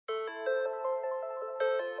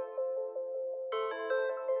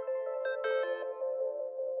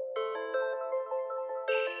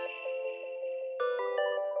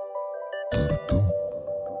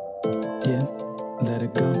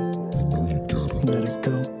it go. Let it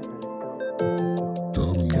go.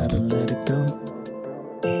 Gotta let it go.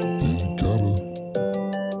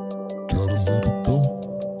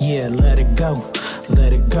 Yeah, let it go.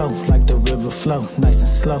 Let it go like the river flow. Nice and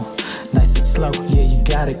slow, nice and slow. Yeah, you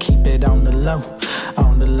gotta keep it on the low.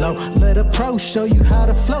 On the low, let a pro show you how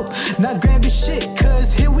to float. Now grab your shit,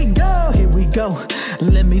 cause here we go, here we go.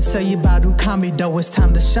 Let me tell you about Ookami though, it's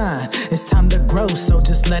time to shine. It's time to grow, so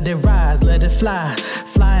just let it rise, let it fly.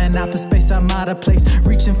 Flying out to space, I'm out of place.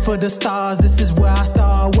 Reaching for the stars, this is where I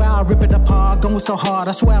start. Where I rip it apart, going so hard,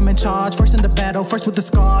 I swear I'm in charge. First in the battle, first with the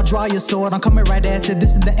scar. Draw your sword, I'm coming right at you.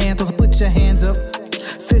 This is the anthem, so put your hands up.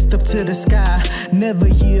 Fist up to the sky, never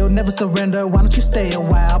yield, never surrender. Why don't you stay a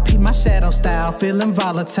while? Peep my shadow style, feeling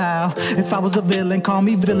volatile. If I was a villain, call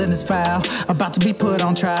me villainous foul. About to be put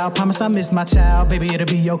on trial, promise I miss my child. Baby, it'll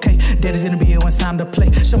be okay, daddy's gonna be here when it's time to play.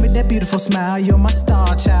 Show me that beautiful smile, you're my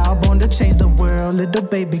star child. Born to change the world, little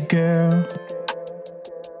baby girl.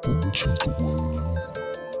 Born to change the world,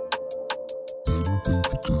 little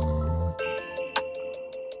baby girl.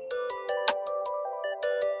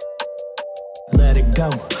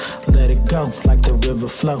 Let it go, like the river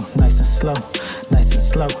flow. Nice and slow, nice and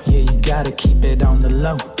slow. Yeah, you gotta keep it on the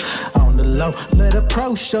low. On the low, let a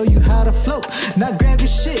pro show you how to float. Now grab your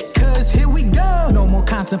shit, cause here we go. No more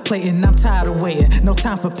contemplating, I'm tired of waiting. No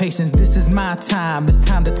time for patience, this is my time. It's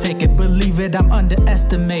time to take it, believe it, I'm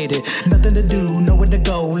underestimated. Nothing to do, nowhere to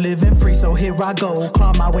go. Living free, so here I go.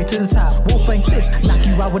 Claw my way to the top, wolf-fang fist, knock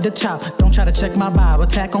you out with the chop. Don't try to check my vibe,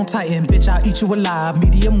 attack on Titan. Bitch, I'll eat you alive,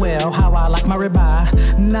 medium well, how I like my ribeye.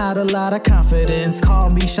 Not a lot of confidence, call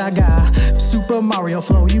me Shy Guy. Super Mario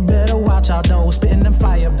flow, you better watch out though. Spitting them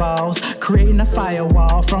fireballs, creating a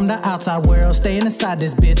firewall from the outside world. Staying inside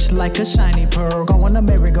this bitch like a shiny pearl. Going to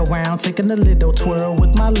merry-go-round, taking a little twirl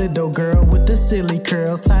with my little girl with the silly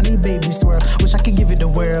curls. Tiny baby swirl, wish I could give you the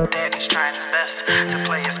world. Daddy's trying his best to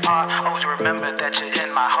play his part. Always remember that you're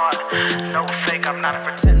in my heart. No fake, I'm not a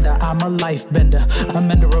pretender. I'm a life bender, a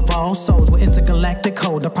mender of all souls with intergalactic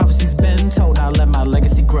code. The prophecy's been told, now let my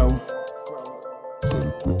legacy grow. Let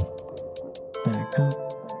it grow. Let it go.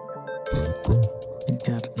 Let it go. You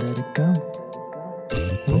gotta let it go.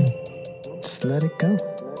 Let it go. Yeah. Just let it go.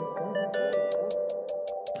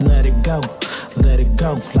 Let it go. Let it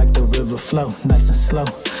go like the river flow. Nice and slow,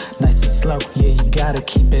 nice and slow. Yeah, you gotta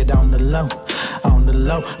keep it on the low. On the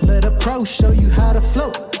low, let a pro show you how to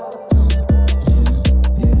float.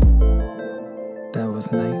 Yeah, that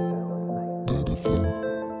was nice. Let it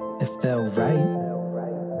flow. It felt right.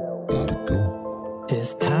 Let it go.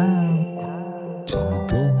 It's time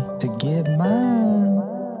to get mine.